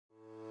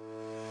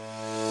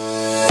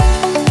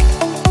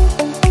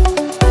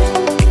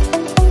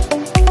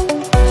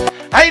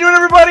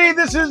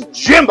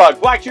Jim Bug,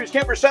 Black Shoes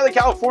Camper, Southern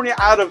California,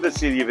 out of the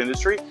City of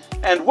Industry,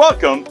 and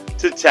welcome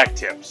to Tech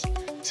Tips.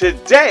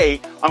 Today,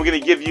 I'm going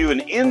to give you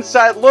an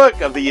inside look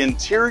of the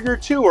interior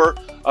tour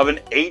of an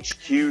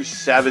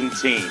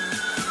HQ17.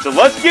 So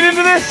let's get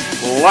into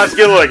this, let's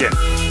get looking.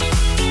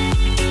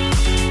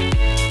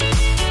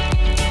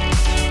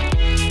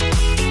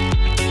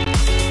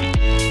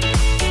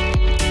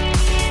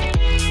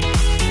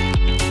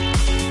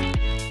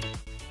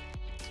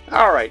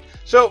 All right,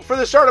 so for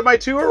the start of my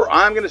tour,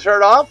 I'm going to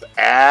start off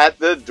at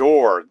the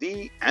door,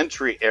 the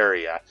entry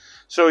area.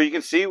 So you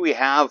can see we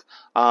have,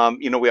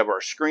 we have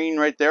our screen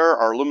right there,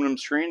 our aluminum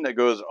screen that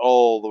goes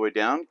all the way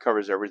down,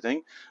 covers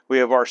everything. We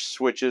have our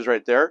switches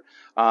right there,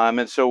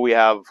 and so we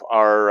have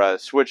our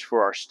switch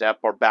for our step,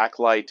 our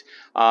backlight,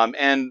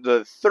 and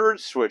the third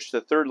switch,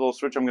 the third little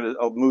switch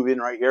I'll move in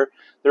right here.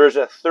 There's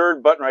a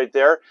third button right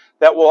there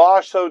that will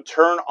also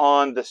turn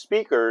on the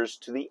speakers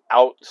to the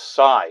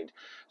outside.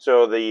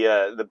 So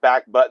the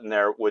back button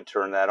there would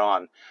turn that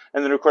on.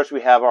 And then, of course, we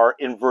have our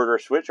inverter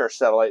switch, our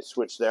satellite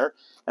switch there.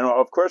 And,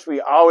 of course,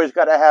 we always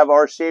got to have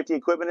our safety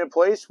equipment in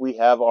place. We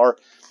have our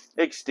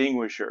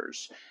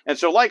extinguishers. And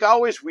so, like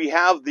always, we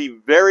have the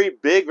very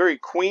big, very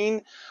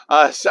queen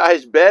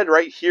size bed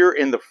right here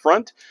in the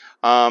front.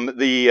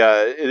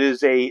 It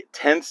is a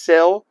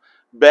 10-cell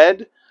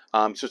bed.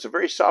 So it's a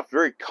very soft,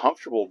 very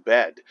comfortable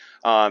bed.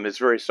 It's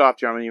very soft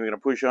here. I'm even going to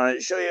push on it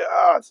and show you.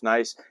 Oh, it's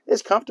nice.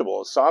 It's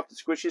comfortable. It's soft.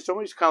 It's squishy. It's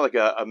almost kind of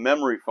like a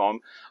memory foam,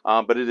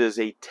 but it is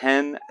a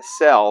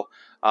 10-cell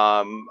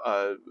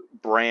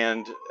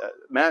brand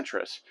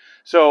mattress.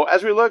 So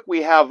as we look,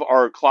 we have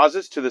our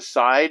closets to the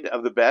side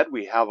of the bed.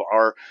 We have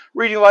our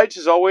reading lights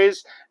as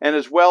always, and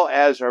as well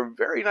as our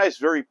very nice,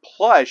 very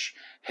plush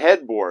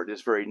headboard.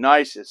 It's very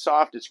nice. It's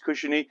soft. It's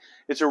cushiony.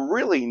 It's a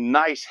really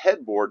nice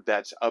headboard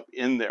that's up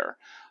in there.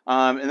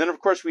 And then, of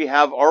course, we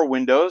have our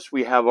windows.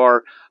 We have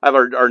our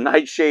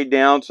nightshade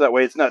down, so that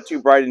way it's not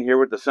too bright in here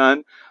with the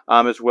sun,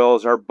 as well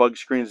as our bug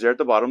screens there at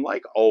the bottom,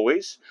 like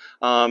always.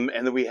 And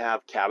then we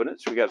have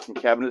cabinets. We got some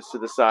cabinets to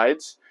the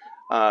sides,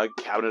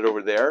 cabinet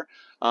over there.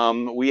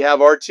 We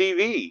have our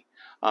TV.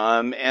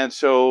 And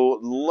so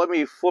let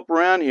me flip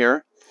around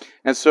here.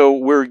 And so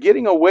we're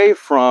getting away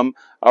from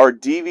our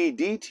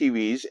DVD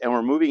TVs, and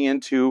we're moving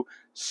into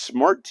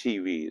smart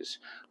TVs.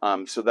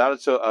 So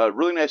that's a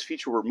really nice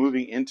feature we're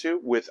moving into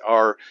with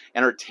our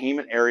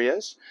entertainment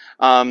areas.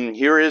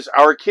 Here is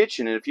our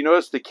kitchen, and if you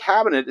notice, the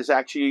cabinet is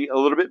actually a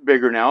little bit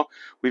bigger now.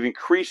 We've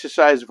increased the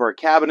size of our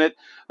cabinet.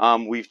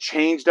 We've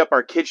changed up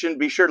our kitchen.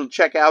 Be sure to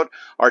check out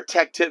our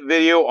tech tip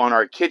video on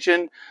our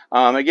kitchen.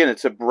 Again,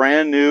 it's a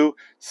brand new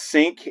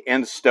sink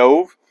and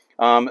stove.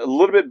 A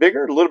little bit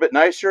bigger, a little bit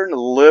nicer, and a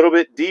little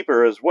bit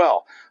deeper as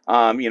well,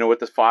 with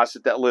the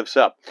faucet that lifts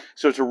up.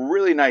 So it's a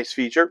really nice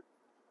feature.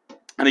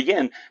 And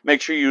again,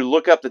 make sure you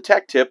look up the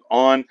tech tip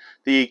on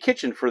the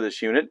kitchen for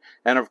this unit.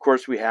 And of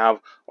course, we have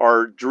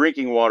our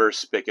drinking water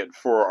spigot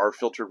for our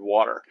filtered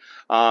water.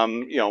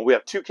 We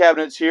have two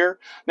cabinets here.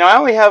 Now, I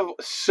only have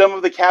some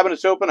of the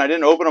cabinets open. I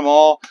didn't open them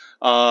all.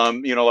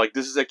 Like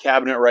this is a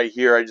cabinet right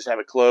here. I just have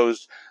it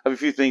closed. I have a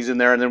few things in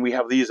there, and then we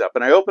have these up.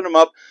 And I open them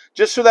up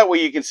just so that way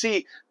you can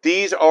see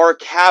these are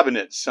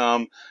cabinets.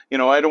 I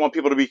don't want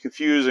people to be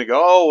confused and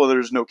go, oh, well,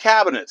 there's no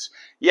cabinets.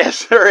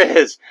 Yes, there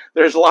is.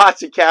 There's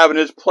lots of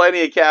cabinets,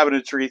 plenty of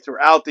cabinetry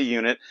throughout the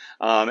unit.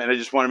 And I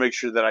just want to make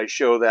sure that I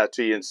show that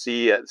to you and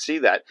see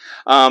that.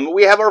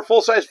 We have our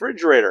full-size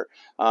refrigerator.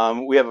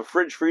 We have a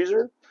fridge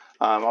freezer.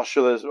 I'll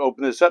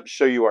open this up to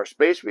show you our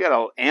space. We got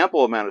an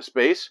ample amount of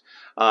space.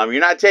 You're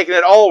not taking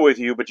it all with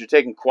you, but you're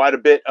taking quite a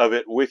bit of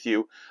it with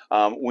you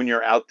when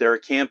you're out there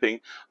camping.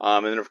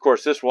 And then, of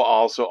course, this will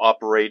also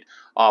operate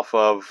off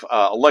of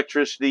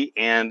electricity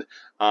and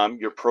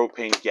your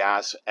propane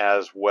gas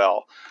as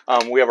well.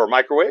 We have our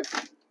microwave.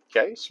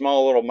 Okay,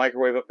 small little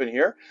microwave up in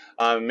here.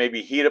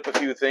 Maybe heat up a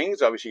few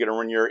things. Obviously, you're going to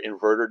run your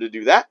inverter to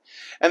do that.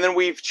 And then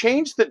we've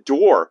changed the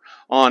door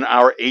on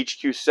our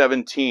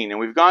HQ17, and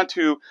we've gone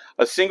to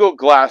a single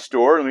glass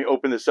door. Let me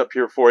open this up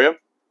here for you.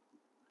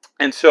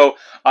 And so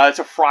it's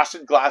a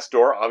frosted glass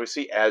door,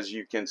 obviously, as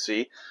you can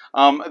see.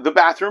 The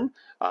bathroom,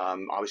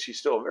 obviously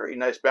still a very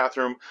nice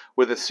bathroom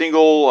with a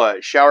single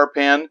shower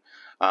pan,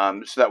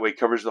 so that way it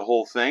covers the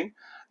whole thing.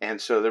 And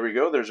so there we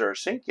go. There's our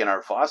sink and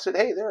our faucet.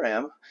 Hey, there I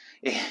am.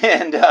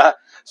 And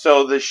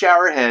so the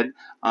shower head,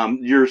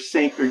 your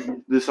sink,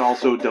 this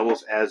also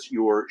doubles as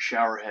your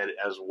shower head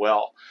as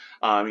well.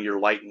 Your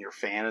light and your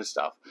fan and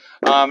stuff.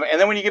 And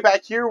then when you get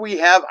back here, we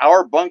have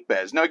our bunk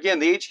beds. Now again,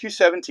 the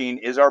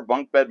HQ17 is our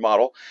bunk bed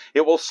model.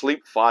 It will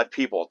sleep 5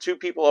 people. 2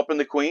 people up in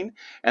the queen,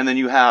 and then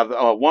you have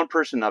 1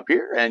 person up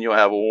here, and you'll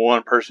have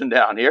 1 person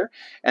down here,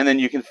 and then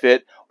you can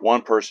fit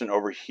 1 person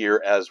over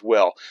here as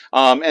well.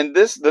 And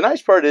the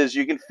nice part is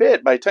you can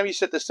fit, by the time you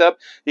set this up,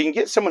 you can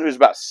get someone who's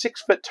about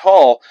 6 foot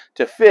tall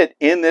to fit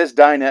in this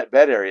dinette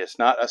bed area. It's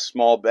not a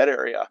small bed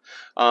area.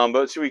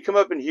 But so we come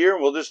up in here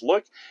and we'll just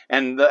look,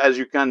 and as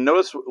you kind of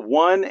notice,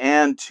 1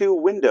 and 2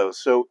 windows.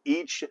 So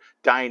each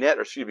dinette,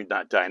 or excuse me,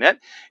 not dinette,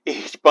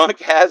 each bunk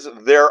has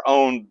their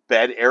own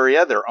bed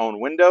area, their own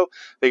window.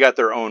 They got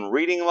their own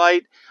reading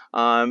light.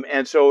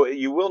 And so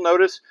you will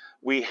notice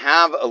we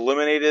have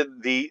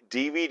eliminated the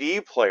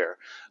DVD player.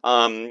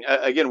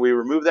 Again, we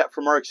removed that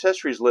from our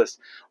accessories list.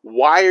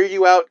 Why are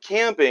you out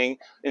camping,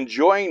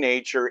 enjoying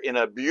nature in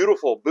a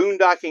beautiful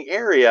boondocking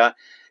area,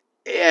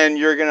 and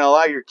you're going to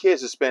allow your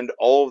kids to spend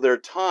all of their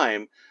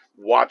time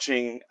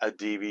watching a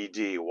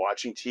DVD,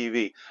 watching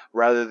TV,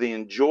 rather than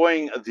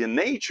enjoying the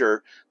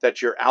nature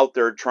that you're out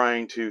there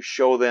trying to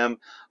show them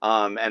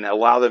and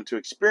allow them to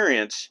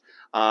experience?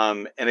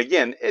 And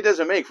again, it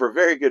doesn't make for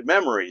very good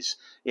memories.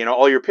 You know,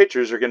 all your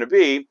pictures are going to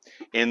be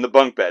in the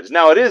bunk beds.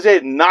 Now, it is a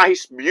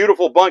nice,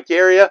 beautiful bunk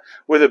area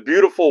with a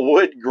beautiful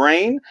wood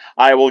grain.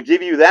 I will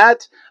give you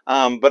that.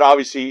 But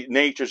obviously,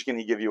 nature's going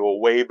to give you a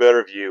way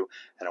better view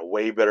and a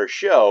way better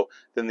show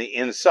than the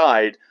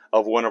inside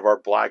of one of our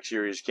Black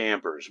Series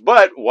campers.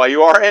 But while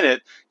you are in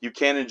it, you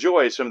can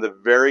enjoy some of the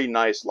very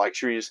nice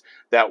luxuries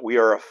that we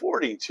are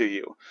affording to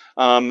you.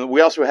 We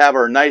also have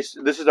our nice,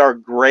 this is our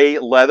gray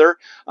leather.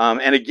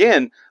 And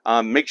again,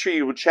 make sure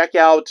you check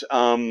out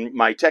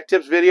my Tech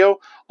Tips video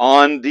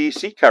on the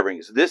seat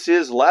coverings. This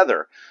is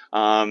leather.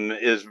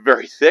 Is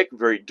very thick,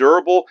 very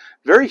durable,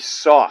 very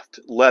soft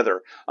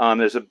leather.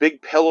 There's a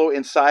big pillow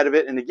inside of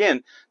it. And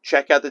again,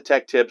 check out the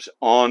Tech Tips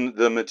on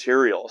the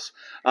materials.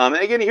 And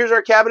again, here's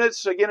our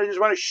cabinets. Again, I just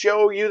want to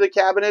show you the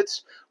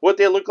cabinets, what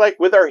they look like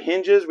with our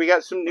hinges. We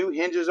got some new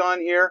hinges on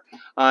here.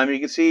 You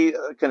can see,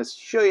 kind of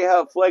show you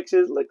how it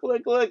flexes. Look,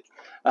 look, look.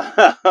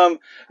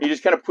 You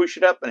just kind of push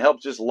it up and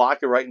helps just lock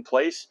it right in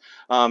place.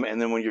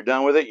 And then when you're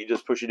done with it, you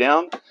just push it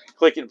down,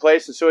 click it in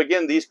place. And so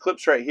again, these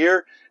clips right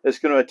here is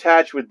going to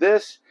attach with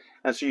this.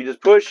 And so you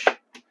just push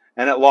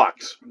and it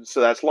locks. So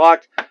that's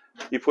locked.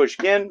 You push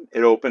again,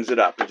 it opens it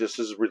up. It just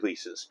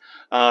releases.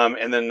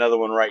 And then another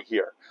one right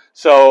here.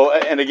 So,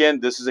 and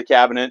again, this is a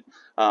cabinet.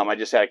 I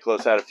just had to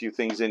close out a few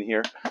things in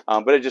here,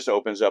 but it just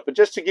opens up. But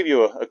just to give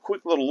you a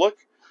quick little look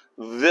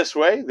this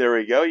way, there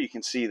we go. You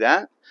can see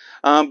that.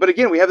 But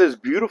again, we have this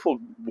beautiful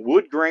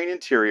wood grain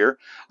interior,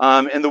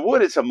 and the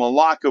wood is a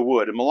Malacca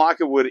wood. And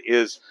Malacca wood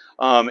is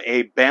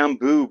a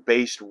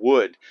bamboo-based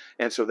wood,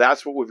 and so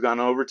that's what we've gone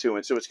over to.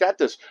 And so it's got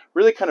this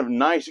really kind of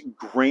nice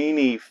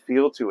grainy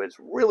feel to it. It's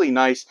really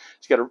nice.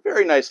 It's got a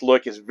very nice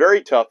look. It's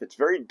very tough. It's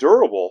very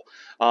durable,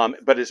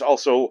 but it's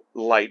also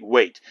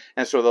lightweight.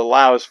 And so it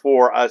allows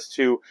for us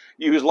to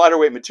use lighter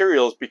weight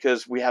materials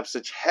because we have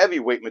such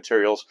heavyweight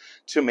materials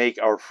to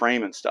make our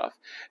frame and stuff.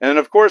 And then,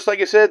 of course,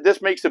 like I said,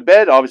 this makes the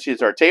bed. Obviously,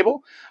 it's our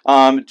table.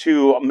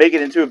 To make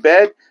it into a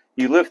bed,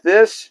 you lift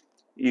this,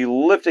 you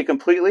lift it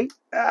completely.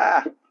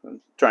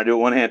 I'm trying to do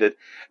it one-handed.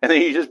 And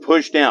then you just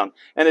push down.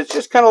 And it's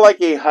just kind of like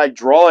a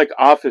hydraulic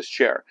office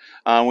chair.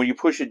 When you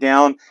push it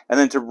down, and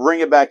then to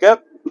bring it back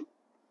up,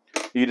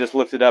 you just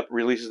lift it up,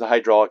 releases the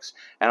hydraulics,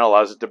 and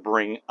allows it to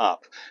bring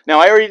up. Now,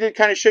 I already did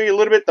kind of show you a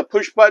little bit the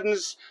push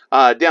buttons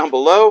down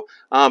below,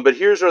 but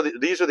these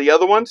are the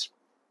other ones.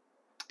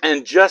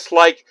 And just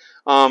like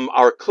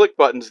our click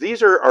buttons,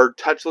 these are our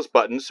touchless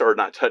buttons, or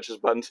not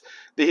touchless buttons.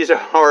 These are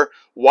our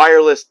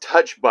wireless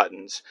touch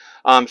buttons.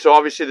 So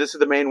obviously this is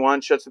the main one,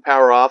 shuts the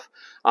power off.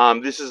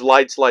 This is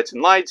lights, lights,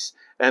 and lights.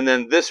 And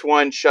then this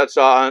one shuts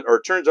on,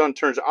 turns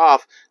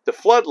off the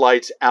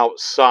floodlights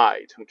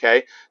outside.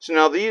 Okay. So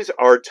now these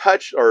are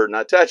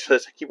not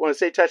touchless. I keep wanting to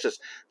say touchless.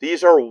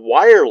 These are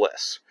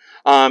wireless.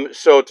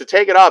 So to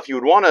take it off, you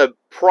would want to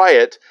pry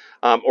it,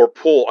 or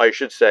pull, I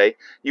should say.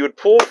 You would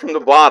pull from the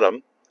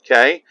bottom.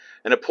 Okay,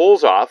 and it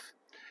pulls off,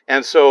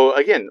 and so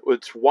again,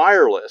 it's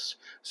wireless,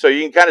 so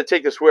you can kind of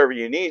take this wherever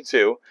you need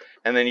to,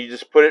 and then you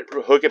just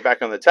hook it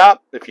back on the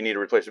top if you need to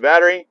replace the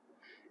battery.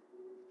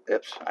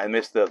 Oops, I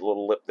missed the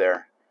little lip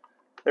there.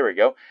 There we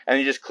go, and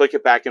you just click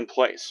it back in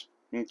place.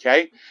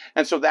 Okay,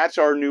 and so that's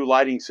our new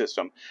lighting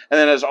system. And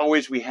then, as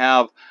always, we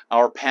have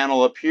our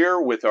panel up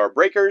here with our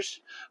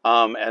breakers,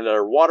 and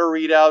our water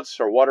readouts,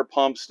 our water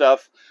pump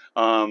stuff,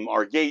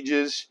 our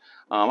gauges.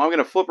 I'm going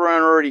to flip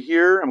around already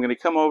here. I'm going to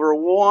come over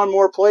one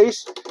more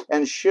place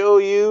and show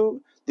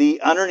you the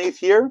underneath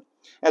here.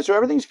 And so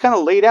everything's kind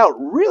of laid out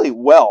really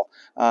well.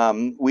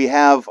 We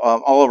have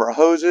all of our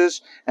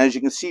hoses. And as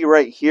you can see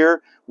right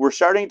here, we're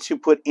starting to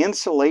put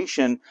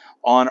insulation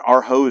on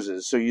our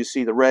hoses. So you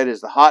see the red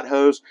is the hot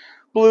hose,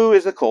 blue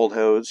is the cold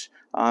hose.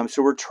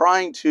 So we're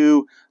trying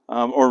to,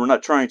 or we're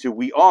not trying to,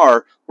 we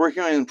are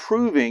working on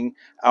improving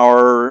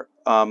our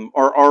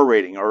R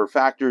rating, our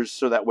factors,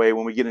 so that way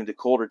when we get into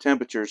colder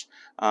temperatures,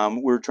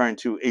 we're trying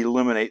to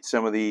eliminate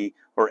some of the,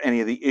 or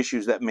any of the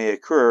issues that may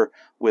occur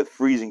with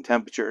freezing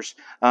temperatures.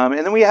 And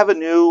then we have a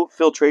new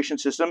filtration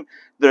system.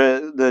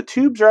 The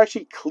tubes are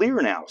actually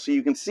clear now, so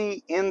you can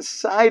see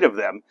inside of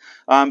them.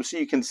 So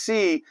you can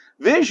see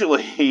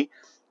visually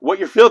what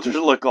your filters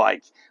look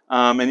like.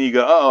 And you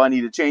go, oh, I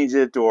need to change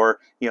it, or,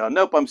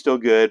 nope, I'm still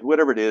good,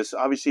 whatever it is.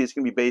 Obviously, it's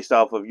going to be based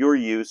off of your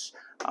use,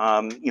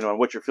 and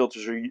what your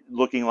filters are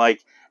looking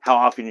like, how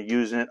often you're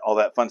using it, all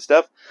that fun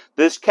stuff.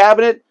 This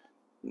cabinet,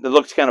 it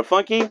looks kind of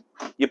funky.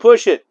 You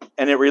push it,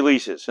 and it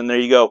releases, and there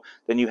you go.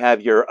 Then you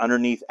have your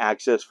underneath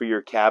access for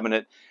your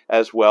cabinet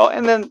as well.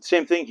 And then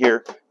same thing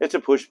here. It's a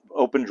push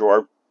open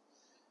drawer.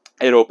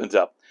 It opens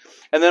up.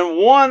 And then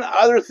one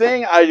other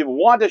thing I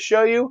want to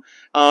show you,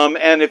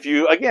 and if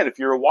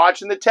you're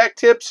watching the tech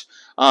tips,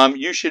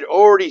 you should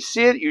already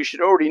see it, you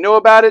should already know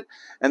about it,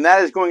 and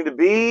that is going to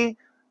be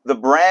the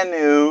brand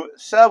new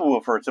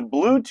subwoofer. It's a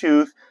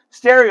Bluetooth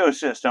stereo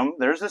system.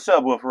 There's the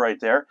subwoofer right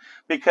there,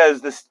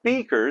 because the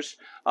speakers,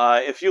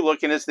 if you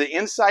look, and it's the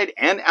inside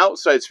and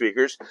outside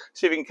speakers.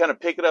 See if you can kind of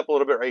pick it up a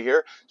little bit right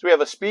here. So we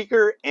have a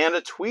speaker and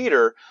a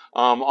tweeter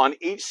on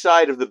each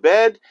side of the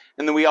bed,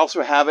 and then we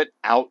also have it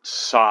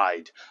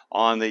outside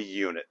on the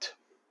unit.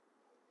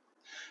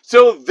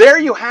 So there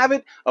you have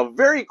it, a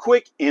very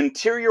quick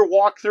interior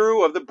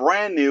walkthrough of the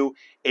brand new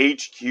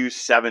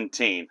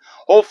HQ17.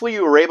 Hopefully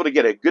you were able to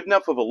get a good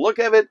enough of a look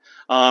of it.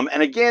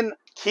 And again,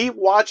 keep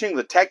watching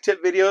the tech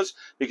tip videos,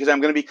 because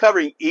I'm going to be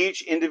covering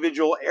each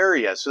individual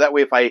area. So that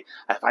way, if I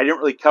didn't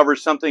really cover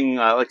something,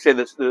 like say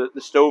the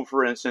stove,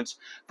 for instance,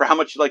 for how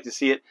much you'd like to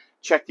see it,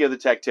 check the other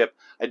tech tip.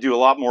 I do a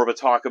lot more of a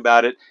talk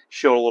about it,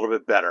 show it a little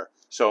bit better.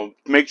 So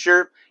make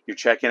sure you're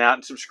checking out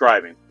and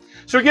subscribing.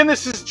 So again,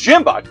 this is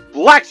Jim Buck,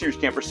 Black Series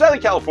Camper, Southern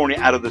California,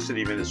 out of the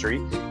City of Industry,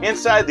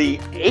 inside the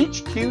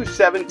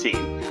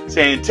HQ17,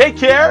 saying take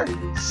care,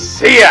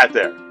 see you out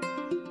there.